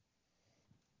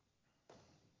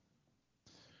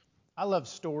I love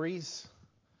stories.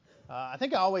 I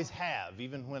think I always have,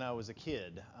 even when I was a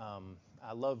kid.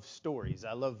 I love stories.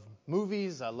 I love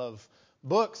movies. I love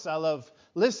books. I love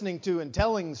listening to and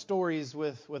telling stories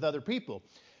with other people.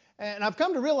 And I've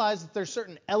come to realize that there's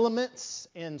certain elements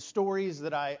in stories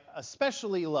that I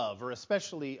especially love or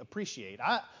especially appreciate.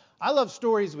 I love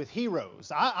stories with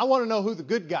heroes. I want to know who the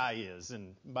good guy is,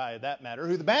 and by that matter,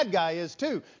 who the bad guy is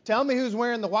too. Tell me who's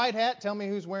wearing the white hat. Tell me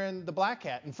who's wearing the black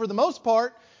hat. And for the most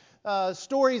part,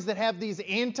 stories that have these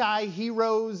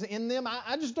anti-heroes in them,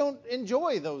 I just don't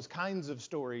enjoy those kinds of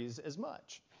stories as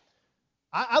much.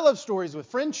 I love stories with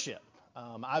friendship.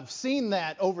 I've seen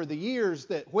that over the years,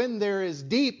 that when there is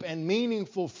deep and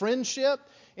meaningful friendship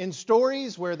in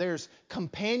stories where there's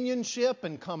companionship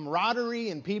and camaraderie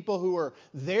and people who are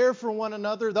there for one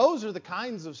another, those are the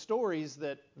kinds of stories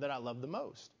that I love the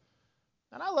most.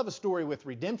 And I love a story with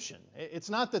redemption. It's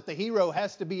not that the hero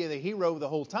has to be the hero the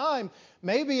whole time.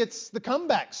 Maybe it's the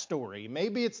comeback story.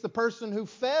 Maybe it's the person who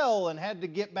fell and had to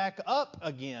get back up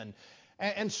again.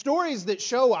 And stories that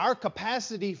show our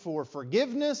capacity for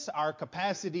forgiveness, our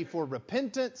capacity for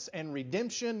repentance and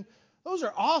redemption, those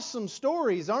are awesome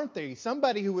stories, aren't they?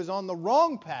 Somebody who was on the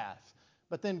wrong path,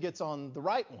 but then gets on the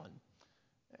right one.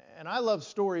 And I love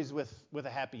stories with a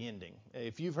happy ending.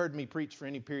 If you've heard me preach for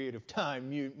any period of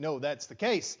time, you know that's the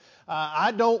case.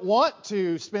 I don't want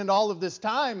to spend all of this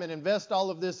time and invest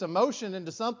all of this emotion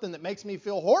into something that makes me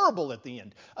feel horrible at the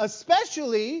end,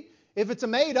 especially if it's a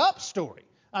made-up story.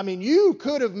 I mean, you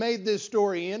could have made this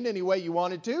story end any way you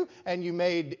wanted to, and you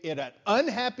made it an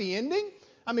unhappy ending.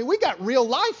 I mean, we got real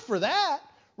life for that.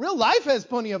 Real life has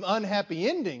plenty of unhappy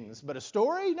endings, but a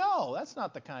story? No, that's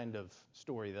not the kind of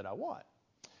story that I want.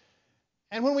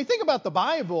 And when we think about the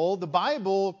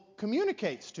Bible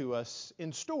communicates to us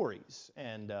in stories.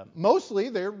 And mostly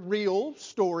they're real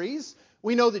stories.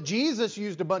 We know that Jesus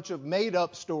used a bunch of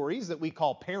made-up stories that we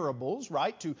call parables,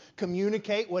 right, to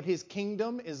communicate what his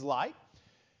kingdom is like.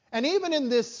 And even in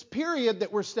this period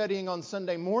that we're studying on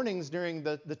Sunday mornings during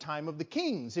the time of the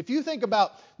kings, if you think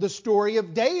about the story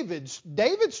of David's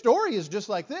story is just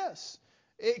like this.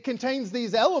 It contains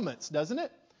these elements, doesn't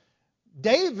it?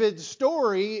 David's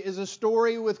story is a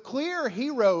story with clear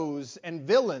heroes and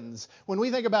villains. When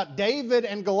we think about David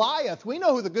and Goliath, we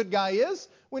know who the good guy is.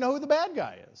 We know who the bad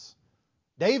guy is.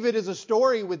 David is a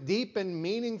story with deep and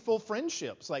meaningful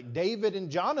friendships, like David and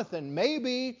Jonathan,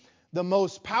 maybe the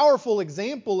most powerful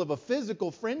example of a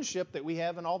physical friendship that we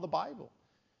have in all the Bible.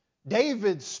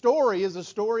 David's story is a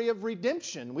story of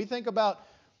redemption. We think about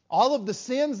all of the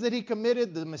sins that he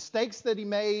committed, the mistakes that he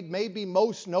made, maybe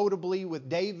most notably with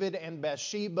David and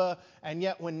Bathsheba. And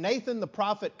yet when Nathan the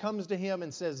prophet comes to him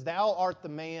and says, "Thou art the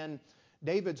man,"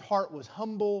 David's heart was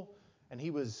humble and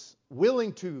he was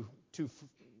willing to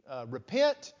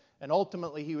repent, and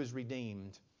ultimately he was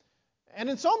redeemed. And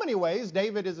in so many ways,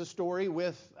 David is a story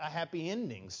with a happy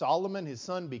ending. Solomon, his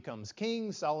son, becomes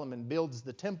king. Solomon builds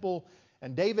the temple.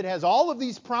 And David has all of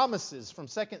these promises from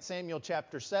 2 Samuel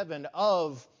chapter 7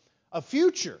 of a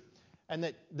future. And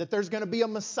that there's going to be a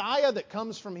Messiah that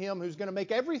comes from him who's going to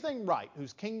make everything right,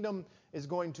 whose kingdom is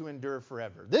going to endure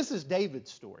forever. This is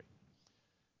David's story.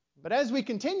 But as we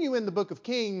continue in the book of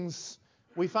Kings,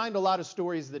 we find a lot of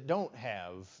stories that don't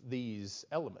have these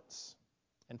elements.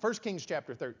 And 1 Kings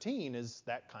chapter 13 is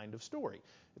that kind of story.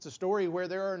 It's a story where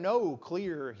there are no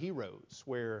clear heroes,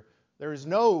 where there is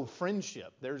no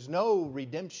friendship, there's no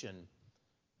redemption,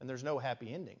 and there's no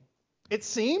happy ending. It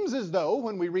seems as though,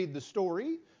 when we read the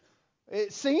story,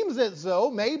 it seems as though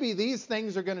maybe these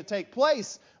things are going to take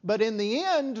place, but in the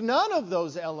end, none of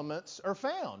those elements are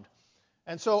found.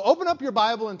 And so open up your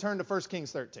Bible and turn to 1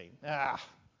 Kings 13.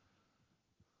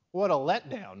 What a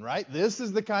letdown, right? This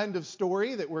is the kind of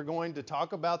story that we're going to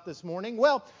talk about this morning.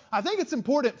 Well, I think it's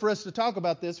important for us to talk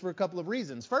about this for a couple of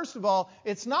reasons. First of all,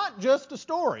 it's not just a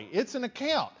story. It's an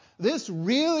account. This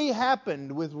really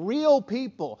happened with real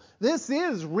people. This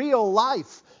is real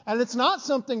life. And it's not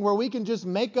something where we can just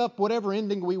make up whatever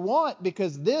ending we want,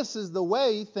 because this is the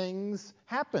way things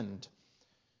happened.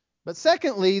 But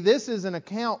secondly, this is an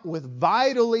account with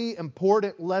vitally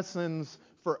important lessons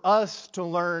for us to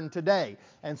learn today.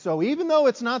 And so even though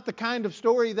it's not the kind of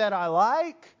story that I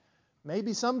like,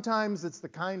 maybe sometimes it's the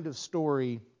kind of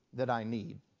story that I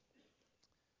need.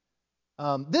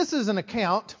 This is an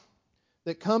account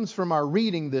that comes from our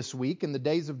reading this week in the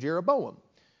days of Jeroboam.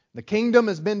 The kingdom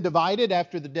has been divided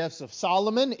after the deaths of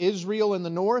Solomon, Israel in the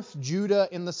north, Judah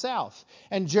in the south.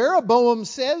 And Jeroboam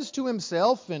says to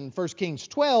himself in 1 Kings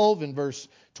 12 in verse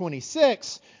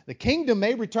 26, the kingdom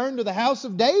may return to the house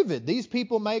of David. These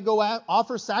people may go out,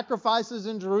 offer sacrifices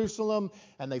in Jerusalem,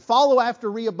 and they follow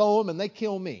after Rehoboam and they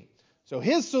kill me. So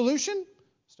his solution,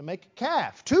 is to make a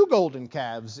calf, 2 golden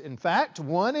calves, in fact,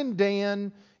 one in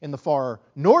Dan in the far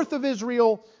north of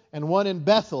Israel and one in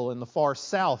Bethel in the far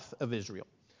south of Israel.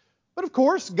 But of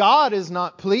course, God is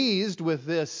not pleased with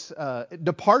this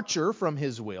departure from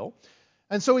His will.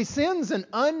 And so He sends an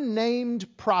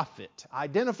unnamed prophet,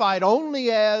 identified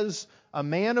only as a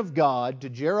man of God, to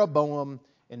Jeroboam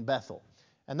in Bethel.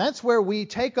 And that's where we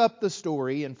take up the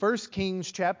story in 1 Kings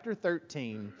chapter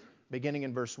 13, beginning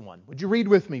in verse 1. Would you read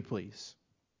with me, please?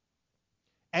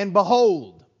 And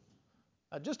behold,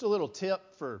 just a little tip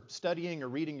for studying or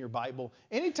reading your Bible.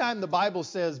 Anytime the Bible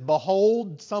says,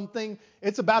 behold something,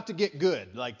 it's about to get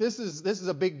good. Like this is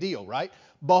a big deal, right?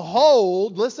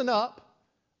 Behold, listen up,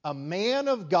 a man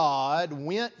of God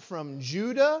went from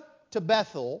Judah to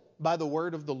Bethel by the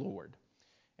word of the Lord.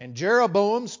 And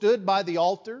Jeroboam stood by the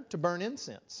altar to burn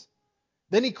incense.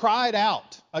 Then he cried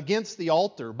out against the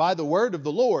altar by the word of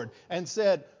the Lord and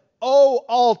said, O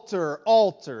altar,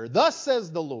 altar, thus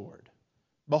says the Lord,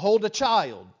 behold, a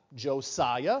child,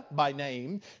 Josiah by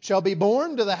name, shall be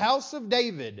born to the house of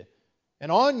David.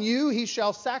 And on you he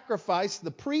shall sacrifice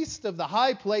the priests of the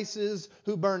high places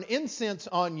who burn incense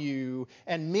on you,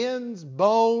 and men's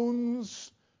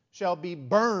bones shall be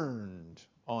burned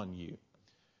on you.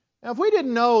 Now, if we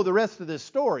didn't know the rest of this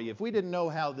story, if we didn't know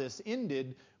how this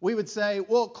ended, we would say,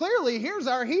 well, clearly, here's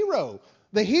our hero.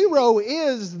 The hero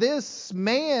is this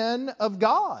man of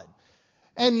God.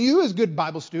 And you, as good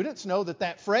Bible students, know that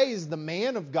that phrase, the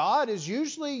man of God, is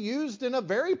usually used in a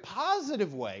very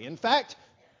positive way. In fact,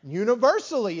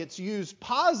 universally, it's used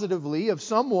positively of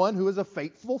someone who is a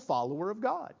faithful follower of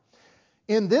God.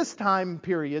 In this time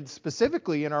period,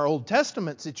 specifically in our Old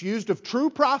Testaments, it's used of true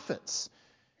prophets,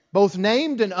 both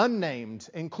named and unnamed,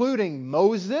 including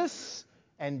Moses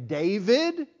and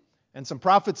David, and some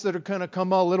prophets that are going to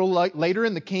come a little later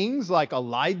in the Kings, like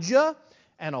Elijah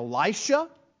and Elisha.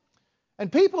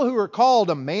 And people who are called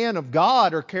a man of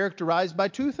God are characterized by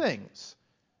 2 things.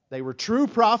 They were true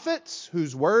prophets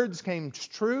whose words came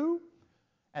true,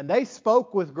 and they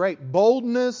spoke with great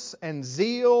boldness and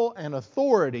zeal and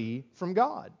authority from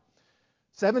God.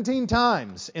 17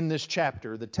 times in this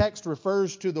chapter, the text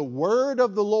refers to the word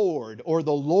of the Lord, or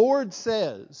the Lord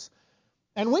says.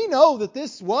 And we know that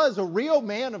this was a real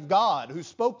man of God who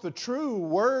spoke the true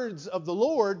words of the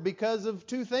Lord because of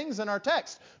 2 things in our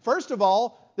text. First of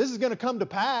all, this is going to come to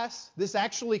pass. This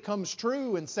actually comes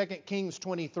true in 2 Kings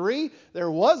 23. There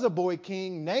was a boy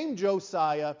king named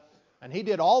Josiah, and he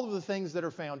did all of the things that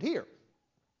are found here.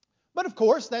 But of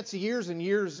course, that's years and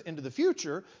years into the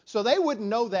future, so they wouldn't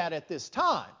know that at this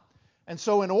time. And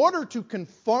so in order to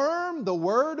confirm the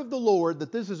word of the Lord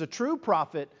that this is a true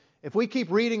prophet, if we keep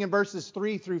reading in verses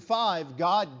 3 through 5,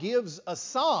 God gives a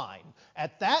sign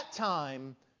at that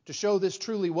time to show this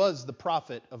truly was the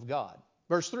prophet of God.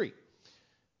 Verse 3,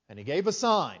 and he gave a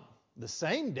sign the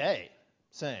same day,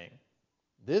 saying,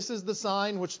 this is the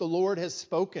sign which the Lord has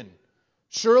spoken.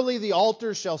 Surely the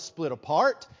altar shall split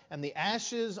apart, and the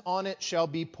ashes on it shall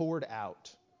be poured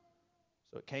out.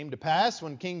 So it came to pass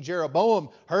when King Jeroboam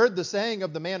heard the saying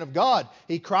of the man of God,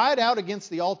 he cried out against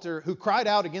the altar, who cried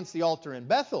out against the altar in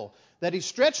Bethel, that he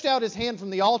stretched out his hand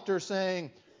from the altar,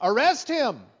 saying, arrest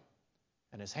him!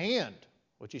 And his hand,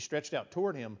 which he stretched out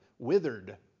toward him,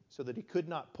 withered, so that he could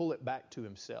not pull it back to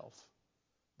himself.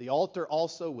 The altar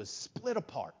also was split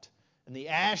apart, and the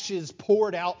ashes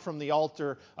poured out from the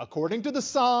altar, according to the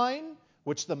sign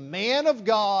which the man of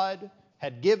God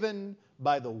had given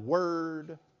by the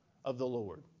word of the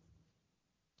Lord.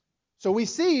 So we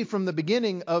see from the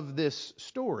beginning of this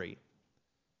story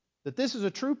that this is a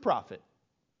true prophet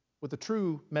with a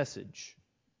true message.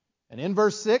 And in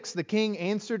verse 6, the king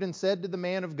answered and said to the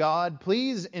man of God,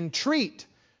 please entreat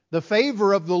the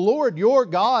favor of the Lord your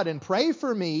God and pray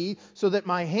for me so that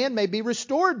my hand may be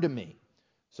restored to me.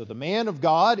 So the man of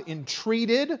God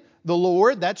entreated the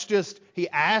Lord. That's just, he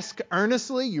asked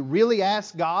earnestly. You really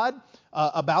ask God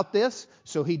about this.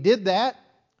 So he did that.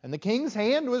 And the king's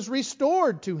hand was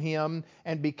restored to him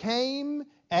and became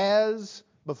as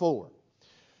before.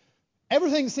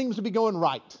 Everything seems to be going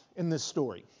right in this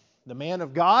story. The man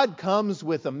of God comes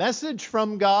with a message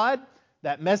from God.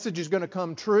 That message is going to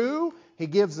come true. He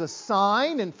gives a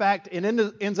sign. In fact, it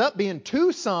ends up being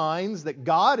 2 signs that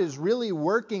God is really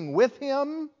working with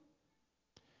him.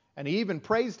 And he even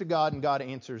prays to God, and God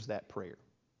answers that prayer.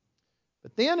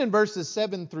 But then in verses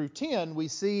 7 through 10, we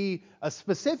see a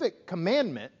specific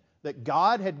commandment that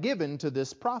God had given to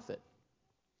this prophet.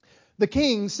 The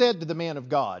king said to the man of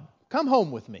God, come home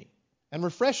with me and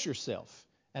refresh yourself,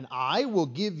 and I will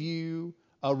give you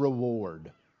a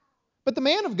reward. But the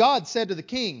man of God said to the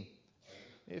king,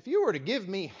 if you were to give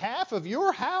me half of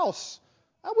your house,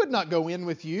 I would not go in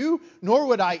with you, nor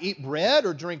would I eat bread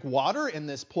or drink water in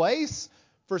this place.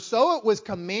 For so it was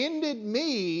commanded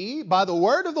me by the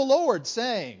word of the Lord,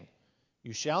 saying,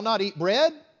 You shall not eat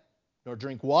bread, nor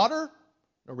drink water,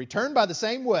 nor return by the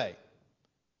same way.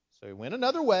 So he went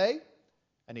another way,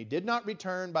 and he did not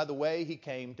return by the way he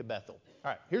came to Bethel.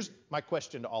 All right, here's my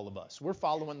question to all of us. We're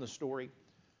following the story.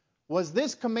 Was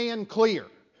this command clear?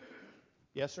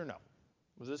 Yes or no?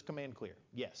 Was this command clear?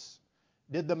 Yes.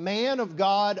 Did the man of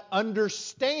God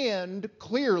understand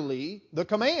clearly the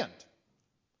command?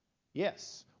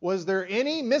 Yes. Was there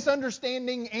any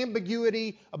misunderstanding,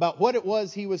 ambiguity about what it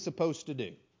was he was supposed to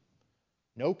do?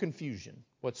 No confusion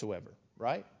whatsoever,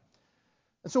 right?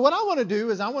 And so what I want to do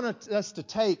is I want us to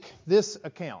take this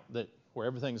account where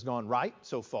everything's gone right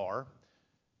so far,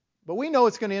 but we know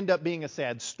it's going to end up being a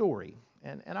sad story.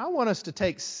 And I want us to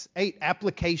take 8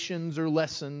 applications or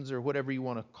lessons or whatever you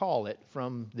want to call it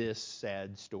from this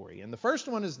sad story. And the first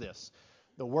one is this.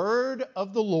 The word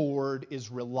of the Lord is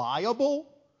reliable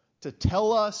to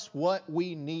tell us what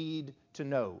we need to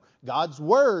know. God's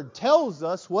word tells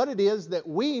us what it is that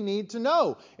we need to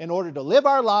know in order to live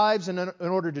our lives and in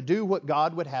order to do what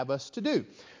God would have us to do.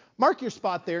 Mark your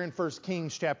spot there in 1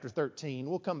 Kings chapter 13.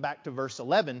 We'll come back to verse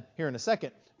 11 here in a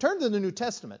second. Turn to the New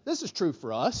Testament. This is true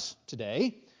for us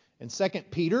today in 2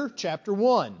 Peter chapter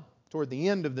 1, toward the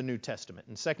end of the New Testament,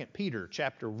 in 2 Peter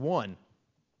chapter 1.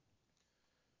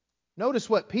 Notice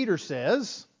what Peter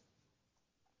says.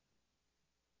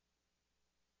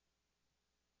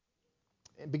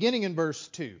 Beginning in verse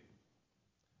 2.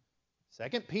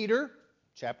 2 Peter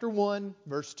chapter 1,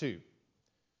 verse 2.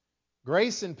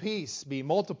 Grace and peace be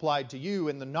multiplied to you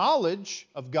in the knowledge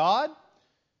of God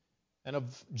and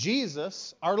of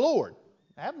Jesus our Lord.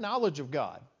 Have knowledge of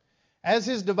God. As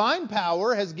His divine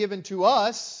power has given to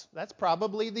us, that's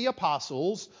probably the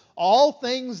apostles, all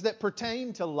things that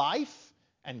pertain to life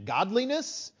and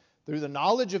godliness through the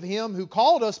knowledge of Him who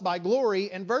called us by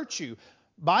glory and virtue,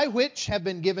 by which have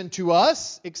been given to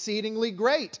us exceedingly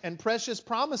great and precious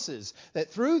promises, that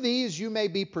through these you may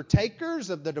be partakers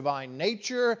of the divine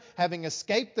nature, having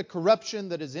escaped the corruption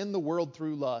that is in the world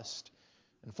through lust.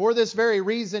 And for this very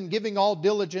reason, giving all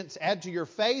diligence, add to your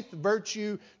faith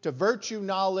virtue, to virtue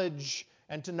knowledge,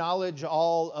 and to knowledge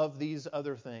all of these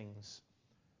other things.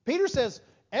 Peter says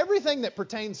everything that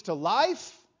pertains to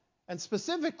life, and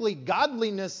specifically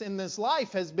godliness in this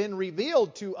life, has been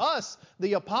revealed to us,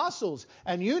 the apostles.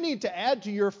 And you need to add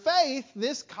to your faith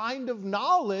this kind of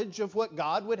knowledge of what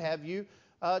God would have you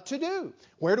to do.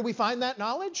 Where do we find that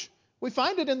knowledge? We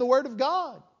find it in the Word of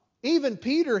God. Even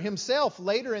Peter himself,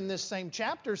 later in this same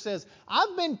chapter, says,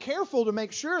 I've been careful to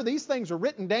make sure these things are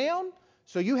written down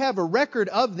so you have a record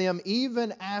of them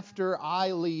even after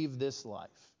I leave this life.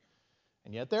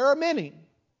 And yet there are many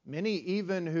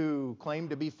even who claim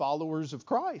to be followers of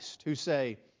Christ, who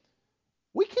say,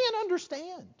 we can't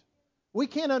understand. We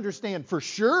can't understand for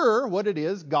sure what it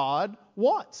is God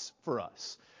wants for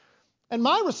us. And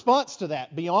my response to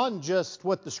that, beyond just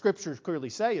what the Scriptures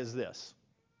clearly say, is this.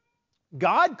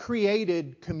 God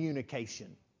created communication.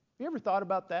 Have you ever thought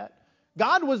about that?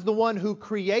 God was the one who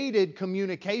created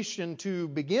communication to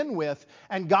begin with,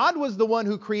 and God was the one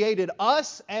who created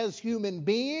us as human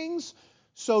beings.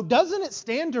 So doesn't it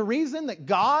stand to reason that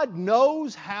God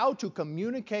knows how to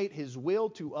communicate His will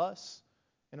to us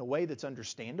in a way that's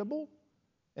understandable,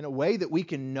 in a way that we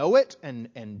can know it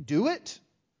and do it?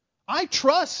 I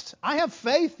have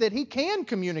faith that He can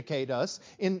communicate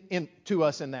to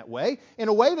us in that way, in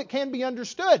a way that can be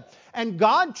understood. And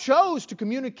God chose to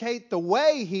communicate the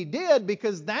way He did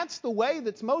because that's the way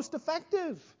that's most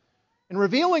effective in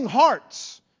revealing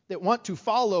hearts that want to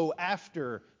follow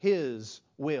after His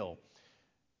will.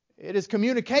 It is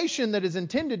communication that is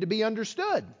intended to be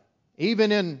understood.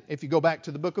 Even if you go back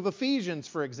to the book of Ephesians,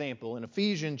 for example, in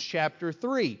Ephesians chapter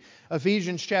 3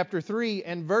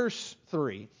 and verse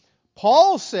 3,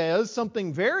 Paul says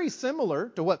something very similar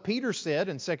to what Peter said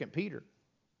in 2 Peter.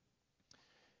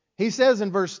 He says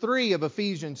in verse 3 of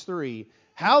Ephesians 3,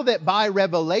 how that by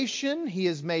revelation He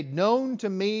has made known to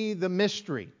me the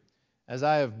mystery, as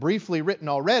I have briefly written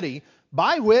already,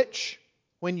 by which,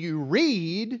 when you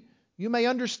read, you may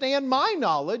understand my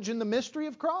knowledge in the mystery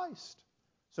of Christ.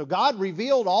 So God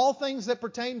revealed all things that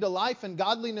pertain to life and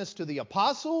godliness to the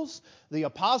apostles. The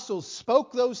apostles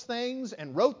spoke those things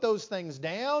and wrote those things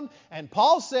down. And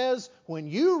Paul says, when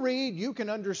you read, you can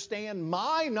understand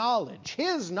my knowledge,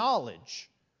 His knowledge,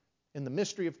 in the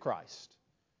mystery of Christ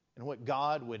and what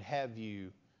God would have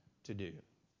you to do.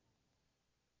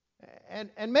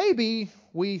 And maybe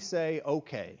we say,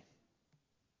 okay,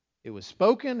 it was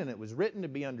spoken and it was written to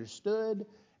be understood,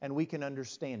 and we can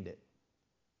understand it.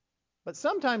 But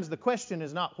sometimes the question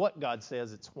is not what God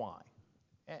says, it's why.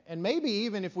 And maybe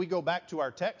even if we go back to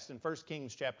our text in 1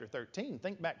 Kings chapter 13,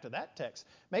 think back to that text,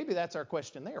 maybe that's our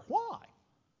question there. Why?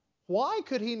 Why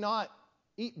could he not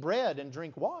eat bread and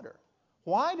drink water?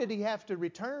 Why did he have to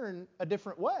return a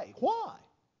different way? Why?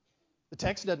 The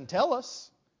text doesn't tell us.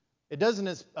 It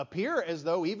doesn't appear as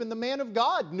though even the man of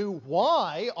God knew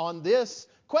why on this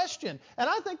question. And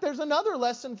I think there's another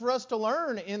lesson for us to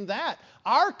learn in that.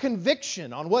 Our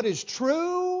conviction on what is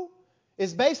true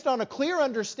is based on a clear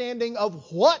understanding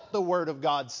of what the Word of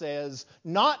God says,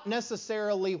 not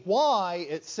necessarily why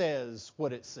it says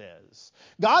what it says.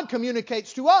 God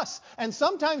communicates to us, and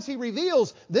sometimes He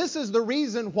reveals, this is the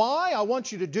reason why I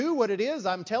want you to do what it is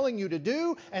I'm telling you to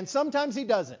do, and sometimes He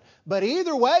doesn't. But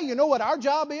either way, you know what our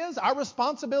job is? Our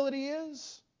responsibility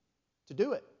is to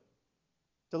do it,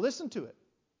 to listen to it,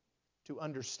 to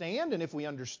understand, and if we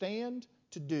understand,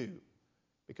 to do,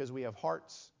 because we have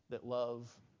hearts that love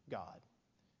God.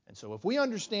 And so if we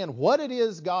understand what it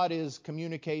is God is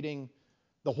communicating,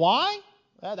 the why,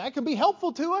 that can be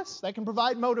helpful to us. That can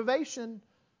provide motivation.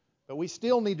 But we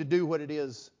still need to do what it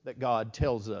is that God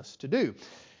tells us to do.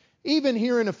 Even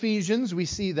here in Ephesians, we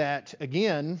see that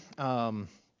again.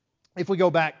 If we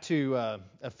go back to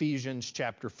Ephesians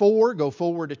chapter 4, go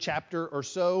forward a chapter or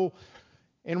so,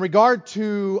 in regard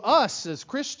to us as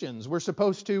Christians, we're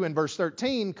supposed to, in verse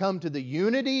 13, come to the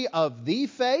unity of the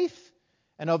faith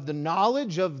and of the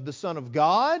knowledge of the Son of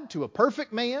God, to a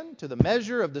perfect man, to the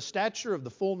measure of the stature of the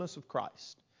fullness of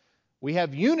Christ. We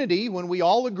have unity when we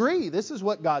all agree. This is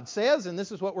what God says, and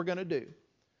this is what we're going to do.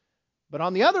 But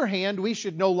on the other hand, we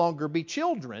should no longer be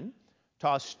children,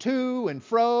 tossed to and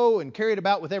fro and carried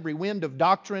about with every wind of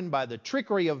doctrine by the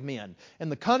trickery of men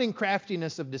and the cunning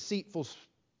craftiness of deceitful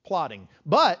plotting.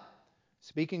 But,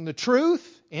 speaking the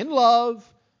truth in love,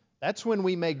 that's when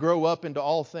we may grow up into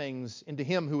all things, into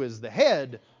Him who is the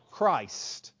head,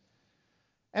 Christ.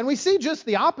 And we see just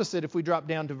the opposite if we drop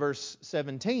down to verse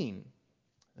 17.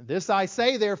 This I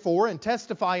say, therefore, and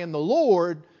testify in the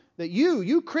Lord, that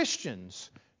you Christians,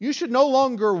 you should no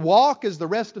longer walk as the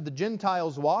rest of the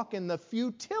Gentiles walk in the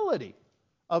futility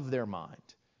of their mind,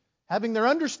 having their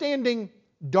understanding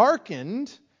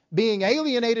darkened, being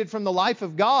alienated from the life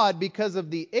of God because of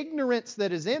the ignorance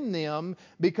that is in them,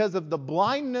 because of the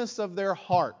blindness of their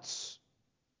hearts.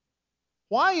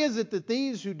 Why is it that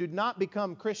these who do not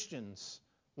become Christians,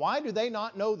 why do they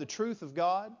not know the truth of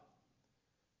God?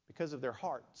 Because of their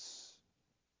hearts.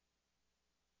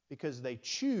 Because they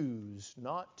choose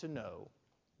not to know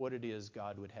what it is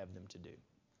God would have them to do.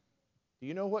 Do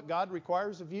you know what God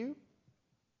requires of you?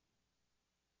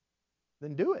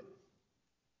 Then do it.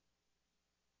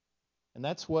 And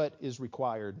that's what is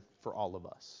required for all of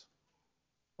us.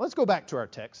 Let's go back to our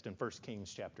text in 1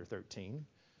 Kings chapter 13.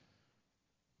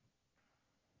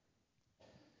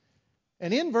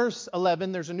 And in verse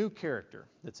 11, there's a new character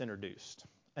that's introduced.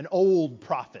 An old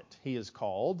prophet, he is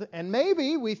called. And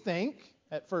maybe we think,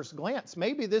 at first glance,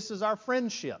 maybe this is our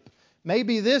friendship.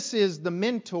 Maybe this is the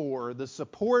mentor, the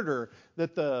supporter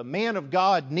that the man of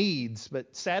God needs.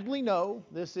 But sadly, no,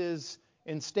 this is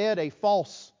instead a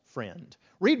false friend.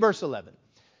 Read verse 11.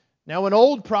 Now an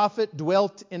old prophet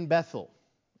dwelt in Bethel,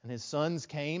 and his sons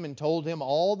came and told him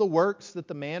all the works that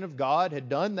the man of God had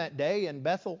done that day in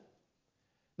Bethel.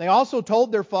 They also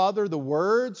told their father the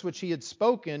words which he had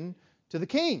spoken to the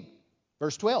king.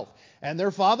 Verse 12. And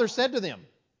their father said to them,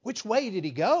 which way did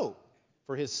he go?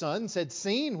 For his sons had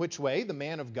seen which way the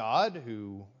man of God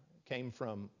who came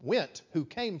from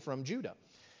Judah.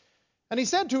 And he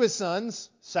said to his sons,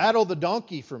 saddle the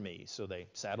donkey for me. So they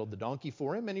saddled the donkey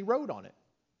for him, and he rode on it.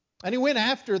 And he went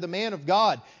after the man of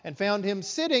God and found him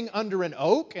sitting under an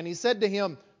oak. And he said to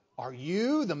him, are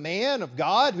you the man of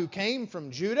God who came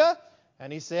from Judah?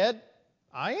 And he said,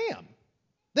 I am.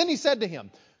 Then he said to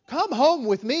him, come home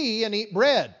with me and eat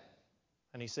bread.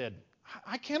 And he said,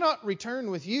 I cannot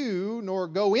return with you, nor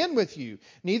go in with you.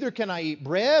 Neither can I eat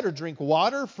bread or drink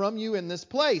water from you in this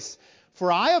place. For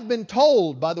I have been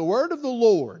told by the word of the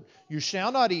Lord, you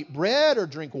shall not eat bread or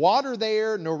drink water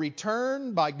there, nor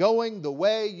return by going the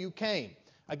way you came.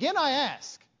 Again I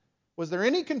ask, was there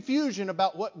any confusion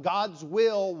about what God's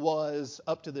will was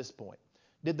up to this point?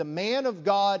 Did the man of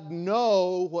God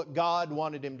know what God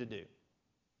wanted him to do?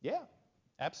 Yeah,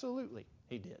 absolutely,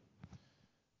 he did.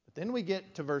 But then we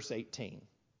get to verse 18.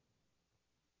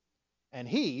 And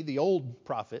he, the old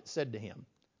prophet, said to him,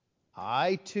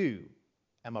 I too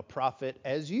am a prophet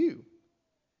as you.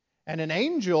 And an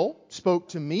angel spoke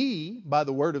to me by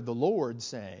the word of the Lord,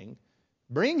 saying,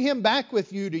 bring him back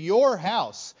with you to your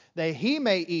house, that he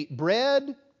may eat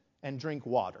bread and drink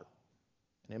water.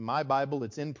 And in my Bible,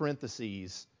 it's in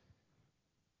parentheses,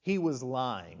 he was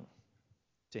lying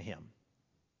to him.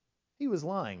 He was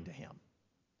lying to him.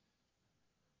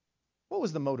 What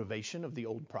was the motivation of the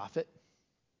old prophet?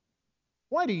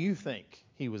 Why do you think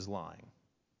he was lying?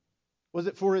 Was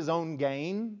it for his own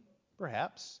gain,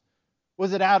 perhaps?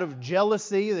 Was it out of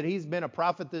jealousy that he's been a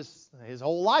prophet his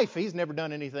whole life? He's never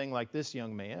done anything like this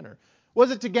young man. Or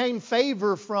was it to gain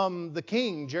favor from the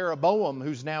king, Jeroboam,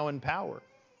 who's now in power?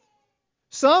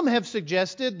 Some have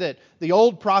suggested that the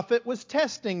old prophet was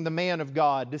testing the man of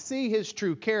God to see his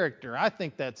true character. I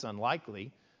think that's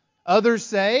unlikely. Others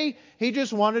say he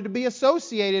just wanted to be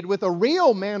associated with a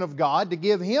real man of God to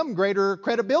give him greater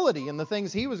credibility in the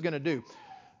things he was going to do.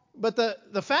 But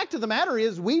the fact of the matter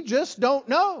is we just don't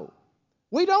know.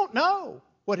 We don't know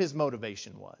what his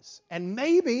motivation was. And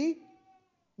maybe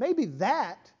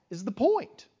that is the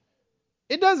point.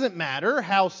 It doesn't matter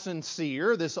how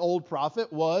sincere this old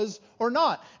prophet was or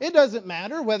not. It doesn't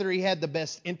matter whether he had the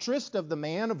best interest of the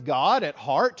man of God at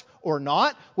heart or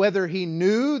not, whether he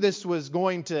knew this was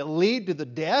going to lead to the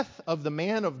death of the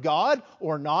man of God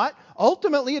or not.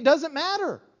 Ultimately, it doesn't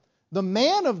matter. The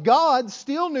man of God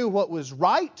still knew what was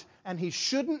right, and he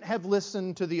shouldn't have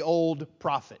listened to the old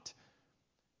prophet.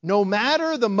 No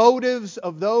matter the motives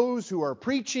of those who are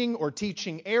preaching or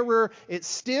teaching error, it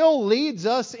still leads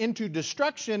us into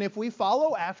destruction if we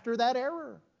follow after that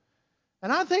error.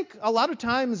 And I think a lot of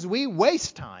times we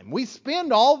waste time. We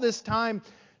spend all this time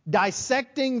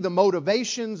dissecting the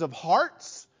motivations of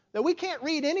hearts that we can't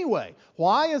read anyway.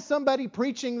 Why is somebody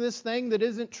preaching this thing that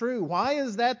isn't true? Why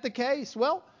is that the case?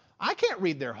 Well, I can't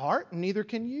read their heart, and neither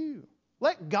can you.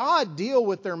 Let God deal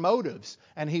with their motives,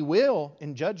 and He will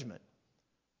in judgment.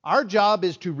 Our job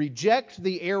is to reject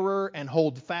the error and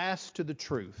hold fast to the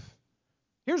truth.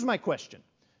 Here's my question.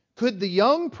 Could the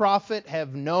young prophet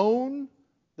have known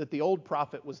that the old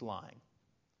prophet was lying?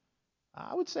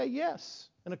 I would say yes,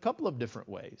 in a couple of different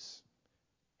ways.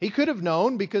 He could have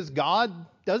known because God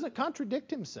doesn't contradict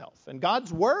Himself, and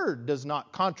God's Word does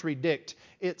not contradict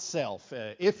itself.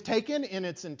 If taken in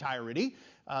its entirety,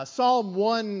 Psalm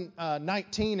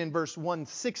 119 and verse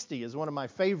 160 is one of my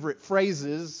favorite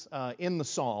phrases in the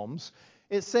Psalms.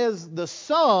 It says, "The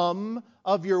sum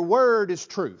of your word is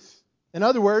truth." In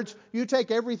other words, you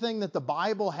take everything that the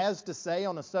Bible has to say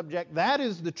on a subject, that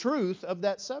is the truth of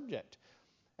that subject.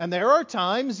 And there are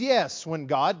times, yes, when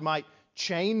God might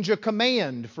change a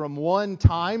command from one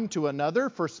time to another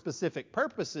for specific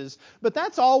purposes, but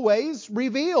that's always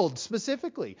revealed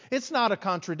specifically. It's not a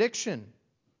contradiction.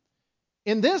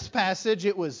 In this passage,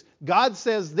 it was God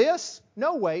says this,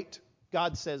 no wait,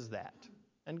 God says that.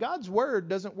 And God's Word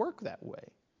doesn't work that way.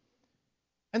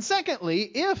 And secondly,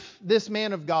 if this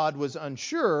man of God was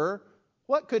unsure,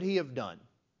 what could he have done?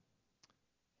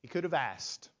 He could have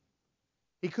asked.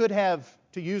 He could have,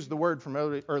 to use the word from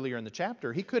earlier in the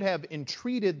chapter, he could have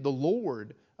entreated the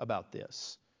Lord about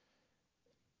this.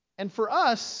 And for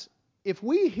us, if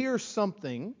we hear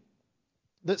something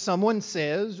that someone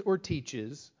says or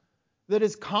teaches that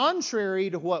is contrary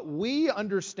to what we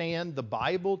understand the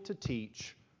Bible to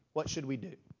teach, what should we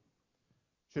do?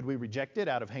 Should we reject it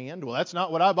out of hand? Well, that's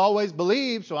not what I've always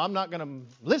believed, so I'm not going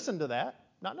to listen to that.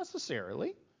 Not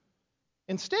necessarily.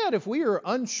 Instead, if we are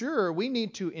unsure, we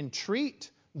need to entreat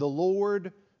the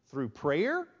Lord through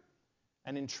prayer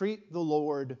and entreat the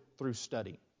Lord through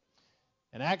study.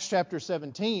 In Acts chapter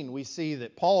 17, we see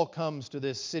that Paul comes to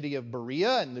this city of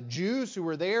Berea, and the Jews who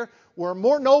were there were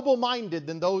more noble-minded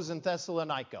than those in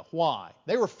Thessalonica. Why?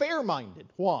 They were fair-minded.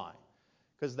 Why?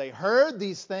 Because they heard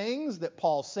these things that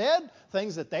Paul said,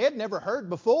 things that they had never heard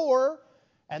before,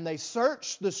 and they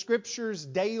searched the Scriptures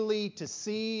daily to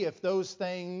see if those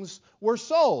things were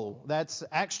so. That's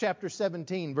Acts chapter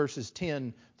 17, verses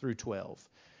 10 through 12.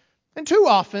 And too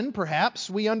often, perhaps,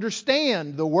 we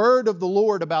understand the word of the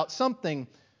Lord about something,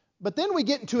 but then we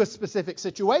get into a specific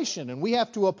situation, and we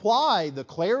have to apply the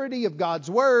clarity of God's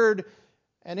word,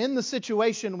 and in the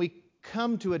situation we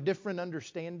come to a different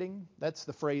understanding. That's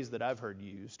the phrase that I've heard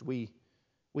used. We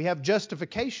have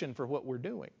justification for what we're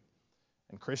doing.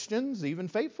 And Christians, even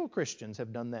faithful Christians,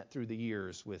 have done that through the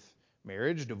years with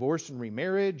marriage, divorce and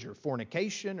remarriage, or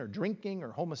fornication, or drinking,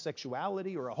 or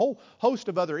homosexuality, or a whole host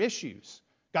of other issues.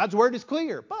 God's word is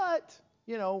clear, but,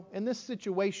 in this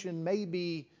situation,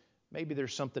 maybe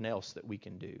there's something else that we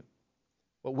can do.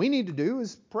 What we need to do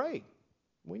is pray.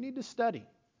 We need to study.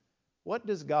 What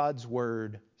does God's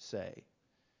word say?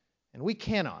 And we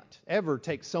cannot ever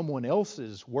take someone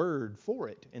else's word for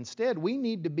it. Instead, we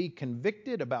need to be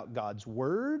convicted about God's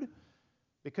word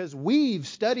because we've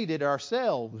studied it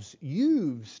ourselves.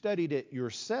 You've studied it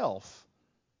yourself,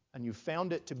 and you've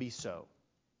found it to be so.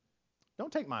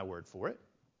 Don't take my word for it.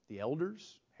 The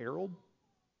elders, Harold,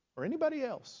 or anybody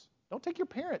else. Don't take your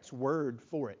parents' word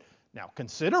for it. Now,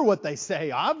 consider what they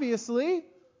say, obviously.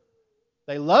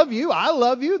 They love you. I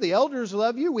love you. The elders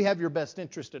love you. We have your best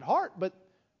interest at heart.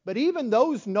 But even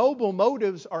those noble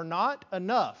motives are not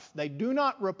enough. They do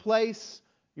not replace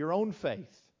your own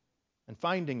faith and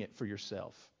finding it for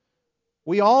yourself.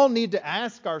 We all need to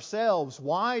ask ourselves,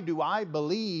 why do I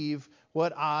believe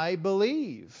what I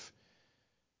believe?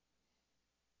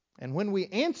 And when we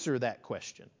answer that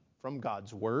question from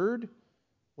God's Word,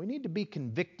 we need to be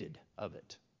convicted of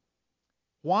it.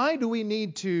 Why do we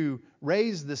need to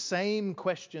raise the same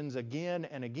questions again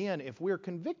and again if we're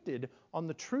convicted on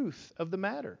the truth of the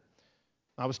matter?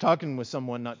 I was talking with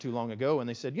someone not too long ago, and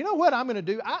they said, you know what I'm going to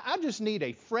do? I just need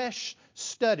a fresh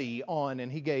study on,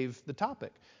 and he gave the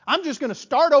topic. I'm just going to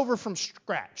start over from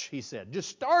scratch, he said. Just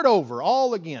start over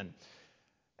all again.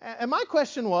 And my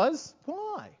question was,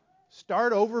 why?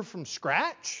 Start over from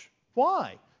scratch?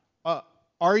 Why?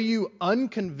 Are you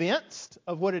unconvinced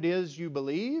of what it is you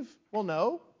believe? Well,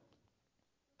 no.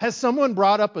 Has someone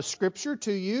brought up a scripture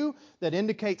to you that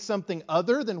indicates something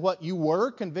other than what you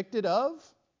were convicted of?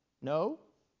 No.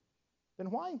 Then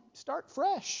why start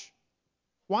fresh?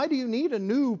 Why do you need a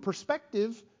new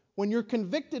perspective when you're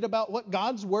convicted about what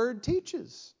God's Word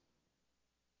teaches?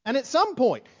 And at some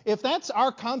point, if that's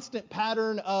our constant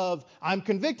pattern of, I'm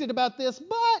convicted about this,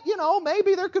 but,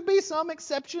 maybe there could be some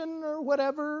exception or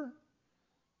whatever,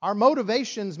 our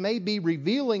motivations may be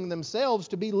revealing themselves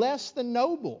to be less than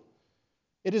noble.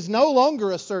 It is no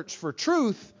longer a search for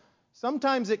truth.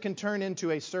 Sometimes it can turn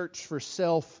into a search for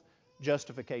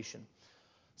self-justification.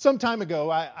 Some time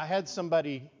ago, I had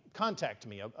somebody contact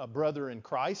me, a brother in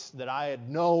Christ that I had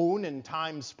known in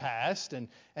times past, and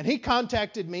he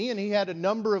contacted me, and he had a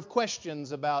number of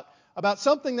questions about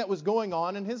something that was going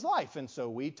on in his life. And so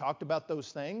we talked about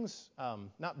those things,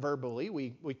 not verbally,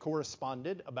 we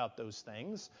corresponded about those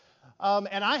things.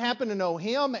 And I happen to know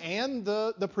him and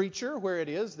the preacher where it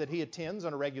is that he attends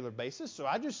on a regular basis. So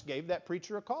I just gave that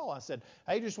preacher a call. I said,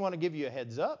 hey, just want to give you a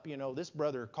heads up. This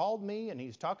brother called me and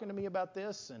he's talking to me about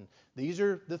this. And these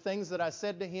are the things that I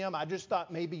said to him. I just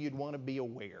thought maybe you'd want to be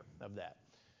aware of that.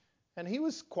 And he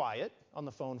was quiet on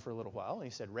the phone for a little while. And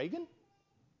he said, Reagan,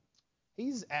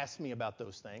 he's asked me about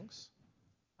those things.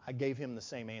 I gave him the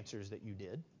same answers that you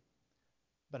did.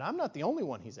 But I'm not the only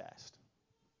one he's asked.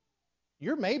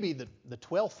 You're maybe the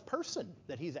 12th person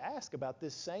that he's asked about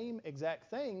this same exact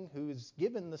thing who's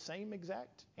given the same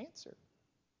exact answer.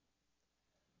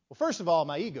 Well, first of all,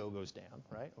 my ego goes down,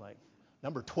 right? Like,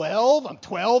 number 12, I'm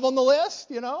 12 on the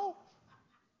list, But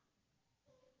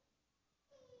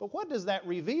what does that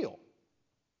reveal?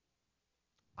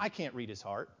 I can't read his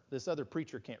heart. This other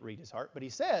preacher can't read his heart. But he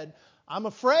said, I'm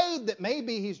afraid that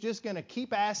maybe he's just going to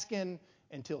keep asking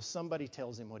until somebody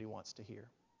tells him what he wants to hear.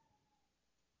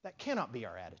 That cannot be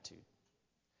our attitude.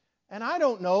 And I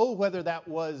don't know whether that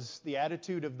was the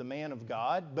attitude of the man of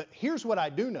God, but here's what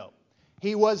I do know.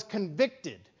 He was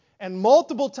convicted, and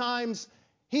multiple times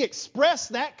he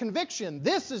expressed that conviction.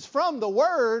 This is from the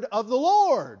word of the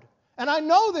Lord. And I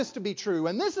know this to be true,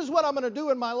 and this is what I'm going to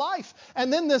do in my life.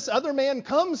 And then this other man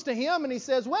comes to him and he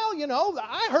says, well,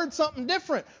 I heard something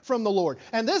different from the Lord,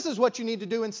 and this is what you need to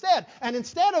do instead. And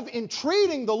instead of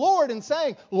entreating the Lord and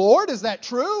saying, Lord, is that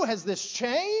true? Has this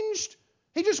changed?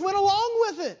 He just went along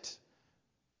with it.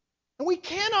 And we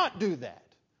cannot do that.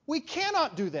 We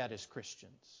cannot do that as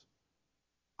Christians.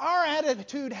 Our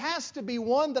attitude has to be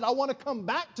one that I want to come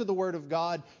back to the Word of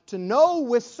God to know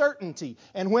with certainty.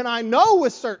 And when I know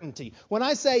with certainty, when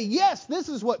I say, yes, this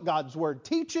is what God's Word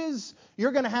teaches,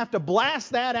 you're going to have to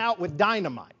blast that out with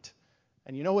dynamite.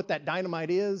 And you know what that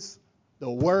dynamite is? The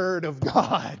Word of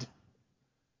God.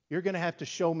 You're going to have to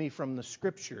show me from the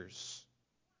Scriptures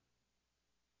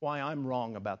why I'm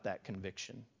wrong about that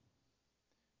conviction.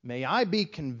 May I be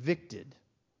convicted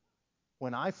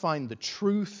when I find the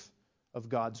truth of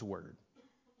God's Word.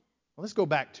 Well, let's go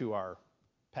back to our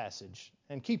passage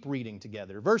and keep reading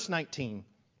together. Verse 19.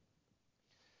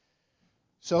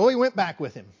 So he went back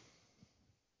with him,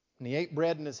 and he ate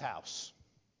bread in his house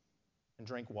and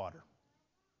drank water.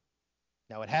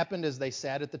 Now it happened as they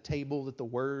sat at the table that the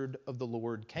word of the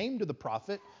Lord came to the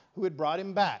prophet who had brought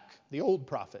him back, the old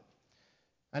prophet.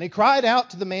 And he cried out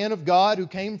to the man of God who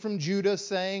came from Judah,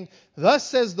 saying, Thus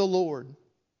says the Lord,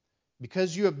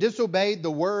 because you have disobeyed the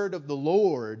word of the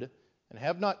Lord and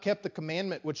have not kept the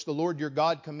commandment which the Lord your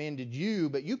God commanded you,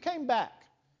 but you came back,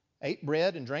 ate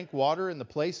bread and drank water in the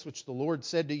place which the Lord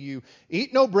said to you,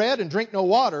 Eat no bread and drink no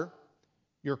water,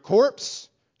 your corpse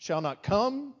shall not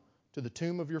come to the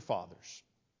tomb of your fathers.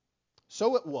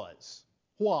 So it was.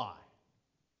 Why?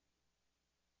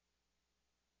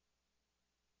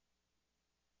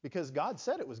 because God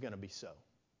said it was going to be so.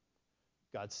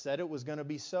 God said it was going to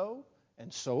be so,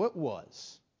 and so it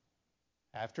was.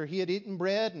 After he had eaten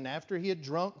bread and after he had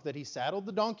drunk, that he saddled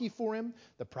the donkey for him,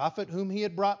 the prophet whom he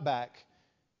had brought back.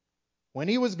 When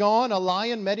he was gone, a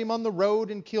lion met him on the road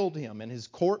and killed him, and his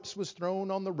corpse was thrown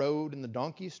on the road, and the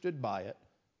donkey stood by it.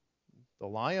 The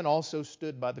lion also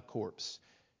stood by the corpse.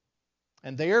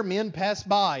 And there men passed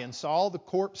by and saw the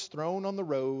corpse thrown on the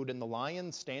road, and the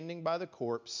lion standing by the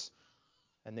corpse,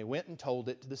 and they went and told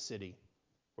it to the city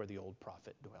where the old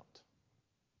prophet dwelt.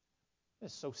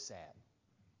 It's so sad.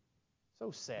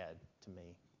 So sad to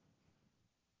me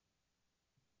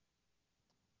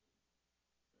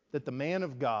that the man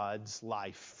of God's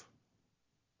life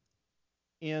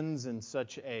ends in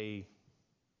such a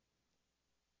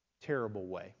terrible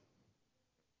way.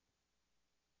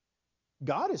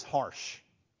 God is harsh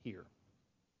here.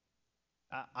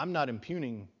 I'm not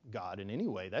impugning God in any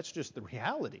way. That's just the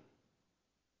reality.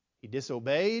 He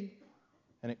disobeyed,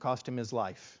 and it cost him his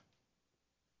life.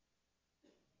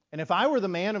 And if I were the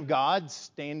man of God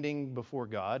standing before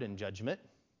God in judgment,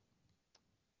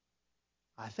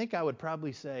 I think I would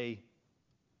probably say,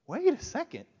 wait a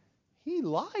second, he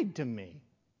lied to me.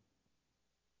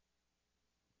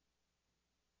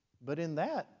 But in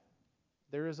that,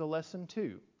 there is a lesson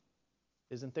too,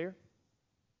 isn't there?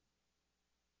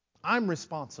 I'm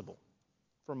responsible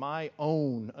for my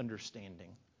own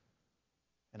understanding.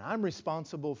 And I'm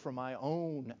responsible for my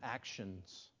own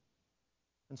actions.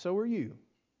 And so are you.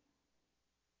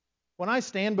 When I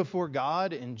stand before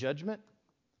God in judgment,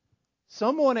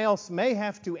 someone else may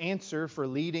have to answer for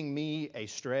leading me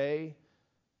astray,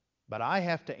 but I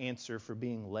have to answer for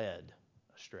being led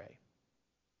astray.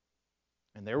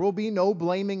 And there will be no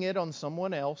blaming it on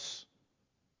someone else.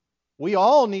 We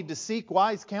all need to seek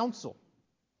wise counsel.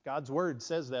 God's Word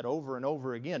says that over and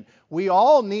over again. We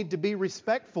all need to be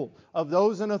respectful of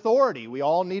those in authority. We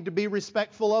all need to be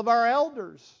respectful of our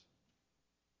elders.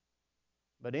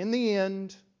 But in the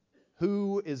end,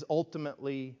 who is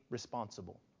ultimately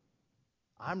responsible?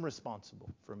 I'm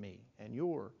responsible for me, and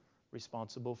you're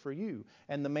responsible for you.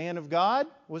 And the man of God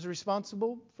was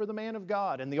responsible for the man of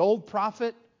God. And the old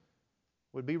prophet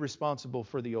would be responsible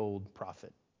for the old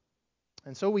prophet.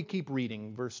 And so we keep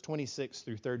reading, verse 26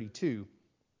 through 32.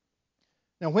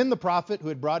 Now when the prophet who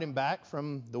had brought him back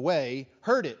from the way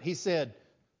heard it, he said,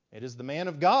 "It is the man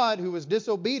of God who was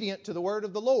disobedient to the word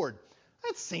of the Lord."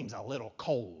 That seems a little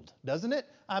cold, doesn't it?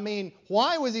 I mean,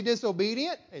 why was he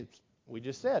disobedient? We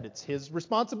just said it's his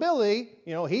responsibility.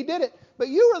 He did it. But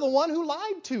you are the one who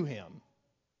lied to him.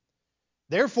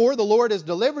 Therefore, the Lord has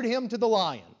delivered him to the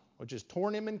lion, which has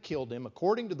torn him and killed him,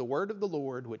 according to the word of the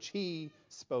Lord, which he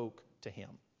spoke to him.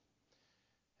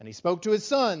 And he spoke to his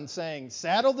son, saying,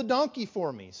 "Saddle the donkey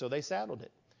for me." So they saddled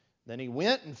it. Then he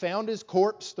went and found his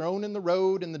corpse thrown in the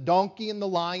road, and the donkey and the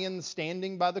lion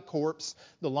standing by the corpse.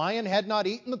 The lion had not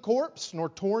eaten the corpse, nor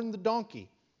torn the donkey.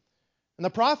 And the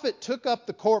prophet took up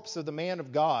the corpse of the man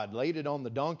of God, laid it on the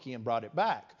donkey, and brought it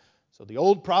back. So the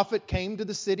old prophet came to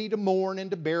the city to mourn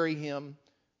and to bury him.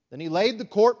 Then he laid the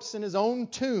corpse in his own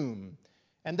tomb,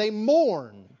 and they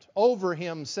mourned over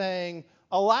him, saying,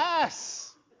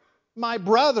 "Alas, my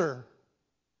brother."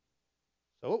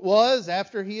 So it was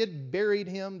after he had buried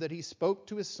him that he spoke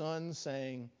to his son,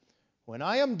 saying, "When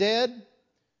I am dead,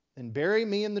 then bury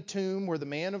me in the tomb where the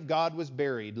man of God was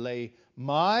buried. Lay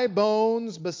my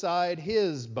bones beside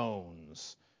his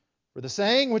bones. For the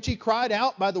saying which he cried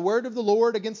out by the word of the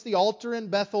Lord against the altar in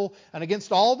Bethel, and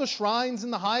against all the shrines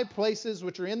in the high places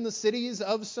which are in the cities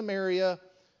of Samaria,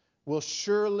 will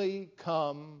surely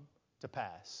come to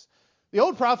pass." The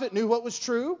old prophet knew what was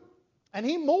true, and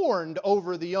he mourned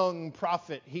over the young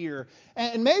prophet here.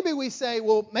 And maybe we say,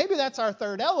 well, maybe that's our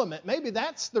third element. Maybe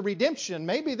that's the redemption.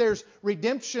 Maybe there's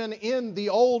redemption in the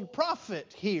old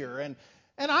prophet here. And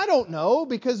I don't know,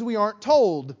 because we aren't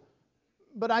told.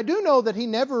 But I do know that he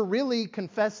never really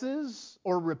confesses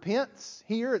or repents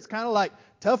here. It's kind of like,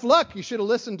 tough luck, you should have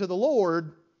listened to the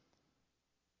Lord.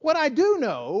 What I do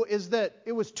know is that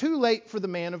it was too late for the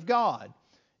man of God.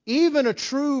 Even a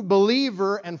true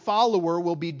believer and follower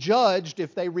will be judged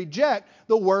if they reject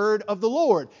the word of the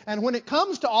Lord. And when it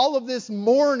comes to all of this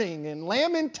mourning and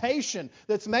lamentation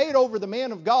that's made over the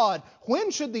man of God, when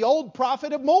should the old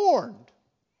prophet have mourned?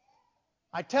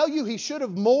 I tell you, he should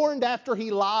have mourned after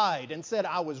he lied and said,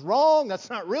 "I was wrong. That's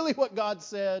not really what God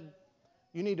said."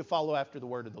 You need to follow after the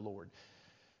word of the Lord.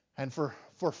 And for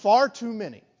far too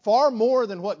many, far more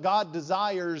than what God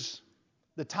desires,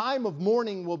 the time of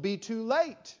mourning will be too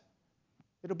late.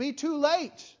 It'll be too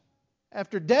late.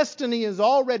 After destiny is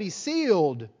already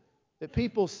sealed, that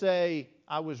people say,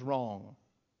 "I was wrong."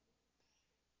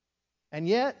 And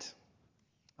yet,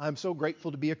 I'm so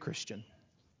grateful to be a Christian.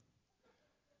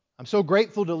 I'm so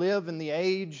grateful to live in the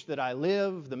age that I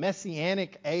live, the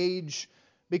Messianic age,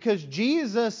 because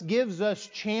Jesus gives us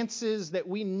chances that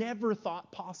we never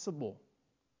thought possible.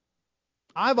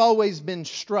 I've always been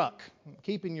struck,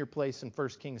 keeping your place in 1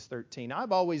 Kings 13,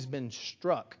 I've always been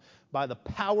struck by the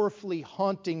powerfully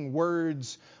haunting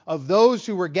words of those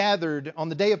who were gathered on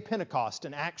the day of Pentecost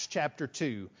in Acts chapter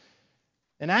 2.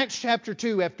 In Acts chapter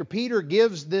 2, after Peter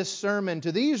gives this sermon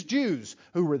to these Jews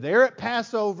who were there at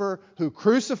Passover, who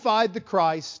crucified the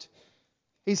Christ,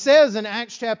 he says in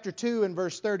Acts chapter 2 and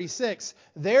verse 36,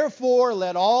 "Therefore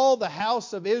let all the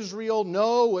house of Israel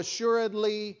know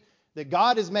assuredly that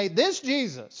God has made this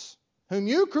Jesus, whom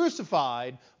you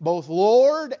crucified, both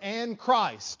Lord and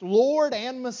Christ," Lord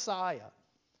and Messiah.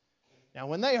 Now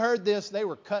when they heard this, they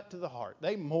were cut to the heart.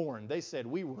 They mourned. They said,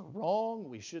 "We were wrong.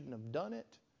 We shouldn't have done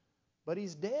it. But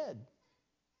He's dead.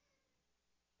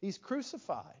 He's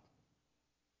crucified."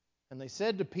 And they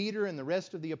said to Peter and the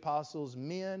rest of the apostles,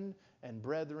 "Men and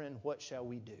brethren, what shall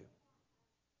we do?"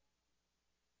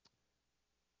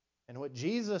 And what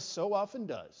Jesus so often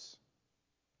does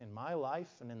in my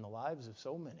life and in the lives of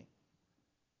so many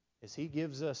is He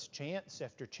gives us chance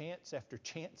after chance after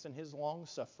chance in His long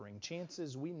suffering,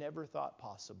 chances we never thought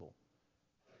possible.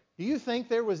 Do you think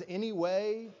there was any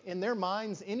way, in their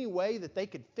minds, any way that they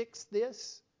could fix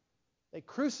this? They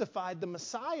crucified the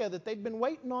Messiah that they'd been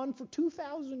waiting on for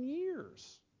 2,000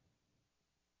 years.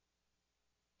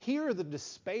 Hear the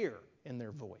despair in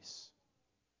their voice.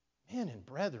 Men and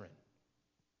brethren,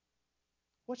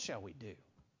 what shall we do?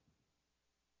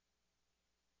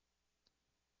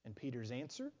 And Peter's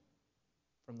answer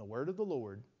from the word of the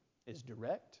Lord is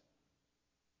direct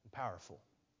and powerful.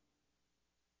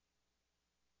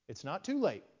 It's not too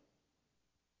late,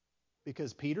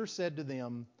 because Peter said to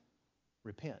them,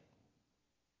 "Repent,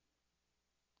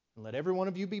 and let every one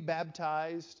of you be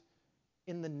baptized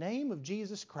in the name of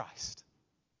Jesus Christ.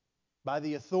 By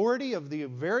the authority of the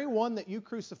very one that you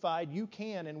crucified, you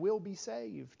can and will be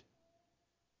saved.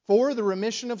 For the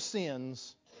remission of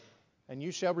sins, and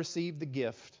you shall receive the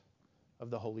gift of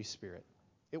the Holy Spirit."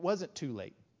 It wasn't too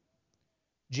late.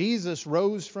 Jesus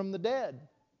rose from the dead.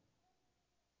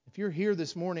 If you're here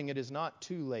this morning, it is not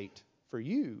too late for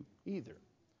you either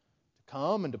to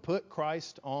come and to put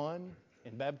Christ on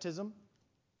in baptism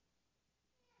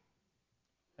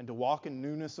and to walk in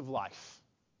newness of life.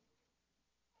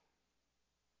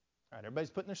 All right,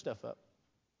 everybody's putting their stuff up.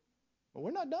 But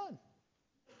we're not done.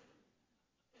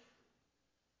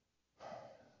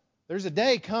 There's a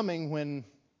day coming when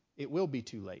it will be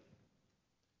too late.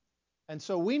 And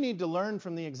so we need to learn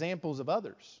from the examples of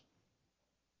others.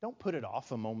 Don't put it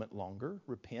off a moment longer.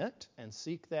 Repent and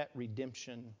seek that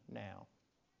redemption now.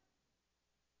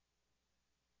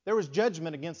 There was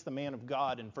judgment against the man of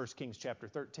God in 1 Kings chapter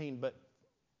 13, but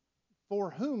for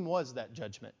whom was that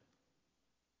judgment?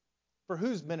 For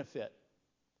whose benefit?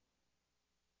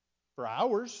 For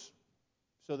ours,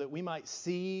 so that we might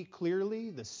see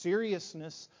clearly the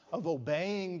seriousness of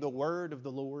obeying the word of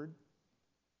the Lord.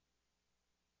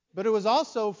 But it was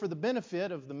also for the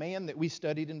benefit of the man that we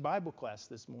studied in Bible class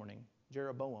this morning,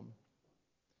 Jeroboam.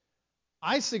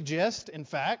 I suggest, in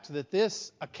fact, that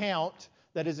this account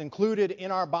that is included in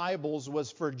our Bibles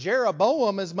was for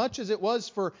Jeroboam as much as it was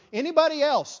for anybody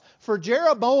else. For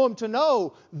Jeroboam to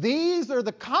know these are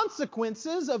the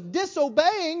consequences of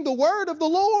disobeying the word of the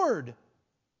Lord.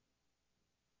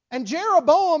 And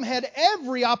Jeroboam had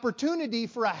every opportunity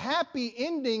for a happy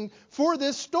ending for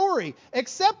this story,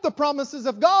 except the promises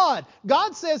of God.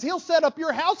 God says He'll set up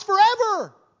your house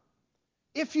forever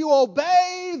if you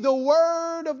obey the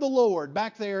word of the Lord.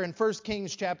 Back there in 1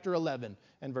 Kings chapter 11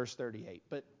 and verse 38.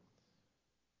 But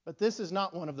this is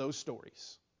not one of those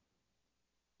stories.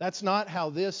 That's not how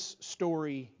this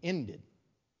story ended.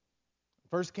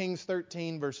 1 Kings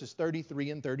 13 verses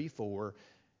 33 and 34.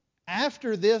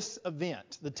 After this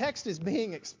event, the text is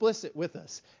being explicit with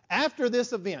us. After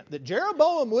this event that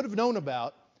Jeroboam would have known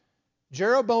about,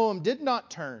 Jeroboam did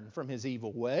not turn from his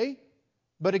evil way,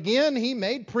 but again he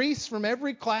made priests from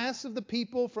every class of the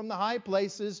people from the high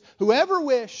places. Whoever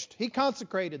wished, he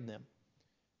consecrated them.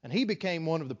 And he became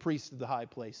one of the priests of the high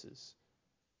places.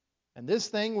 And this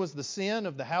thing was the sin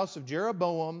of the house of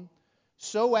Jeroboam,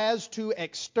 so as to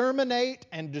exterminate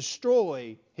and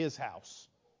destroy his house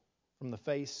from the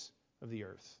face of the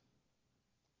earth.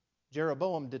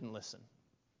 Jeroboam didn't listen.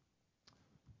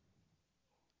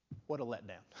 What a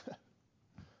letdown.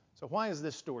 So why is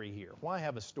this story here? Why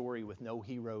have a story with no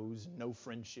heroes, and no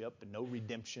friendship, and no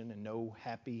redemption, and no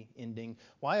happy ending?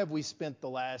 Why have we spent the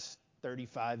last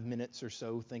 35 minutes or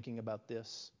so thinking about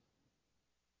this?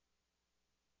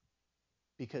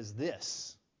 Because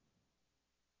this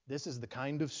This is the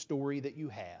kind of story that you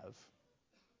have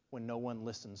when no one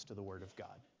listens to the Word of God.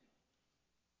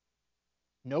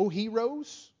 No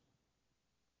heroes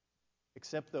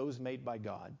except those made by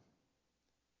God.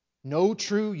 No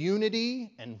true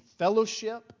unity and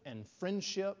fellowship and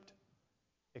friendship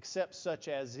except such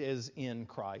as is in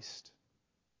Christ.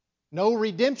 No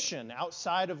redemption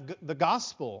outside of the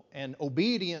gospel and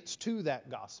obedience to that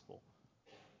gospel.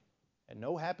 And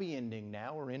no happy ending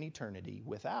now or in eternity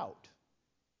without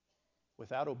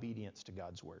obedience to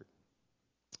God's Word.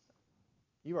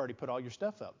 You've already put all your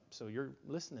stuff up, so you're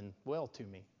listening well to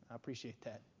me. I appreciate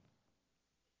that.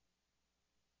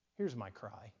 Here's my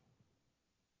cry.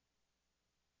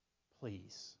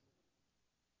 Please,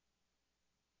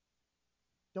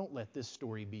 don't let this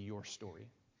story be your story.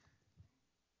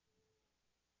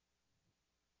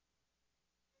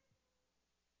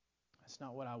 That's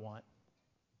not what I want.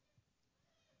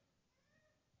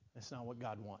 That's not what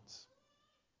God wants.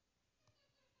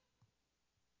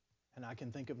 And I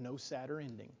can think of no sadder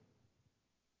ending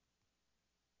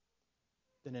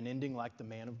than an ending like the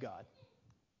man of God.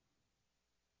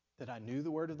 That I knew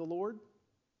the word of the Lord.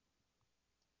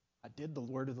 I did the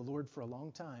word of the Lord for a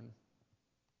long time.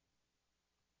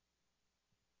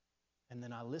 And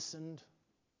then I listened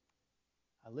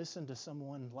to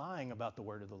someone lying about the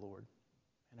word of the Lord,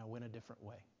 and I went a different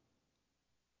way.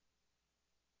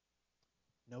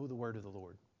 Know the word of the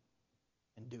Lord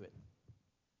and do it.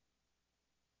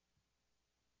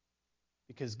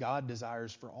 Because God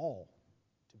desires for all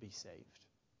to be saved.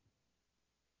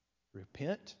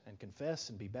 Repent and confess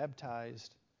and be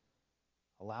baptized.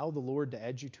 Allow the Lord to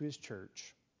add you to His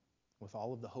church with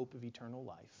all of the hope of eternal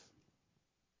life.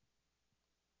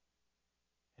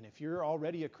 And if you're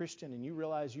already a Christian and you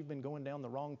realize you've been going down the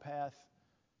wrong path,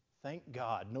 thank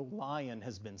God no lion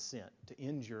has been sent to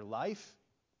end your life.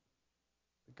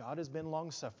 But God has been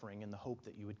long-suffering in the hope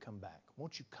that you would come back.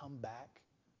 Won't you come back?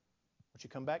 Won't you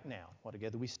come back now while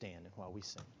together we stand and while we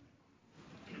sing?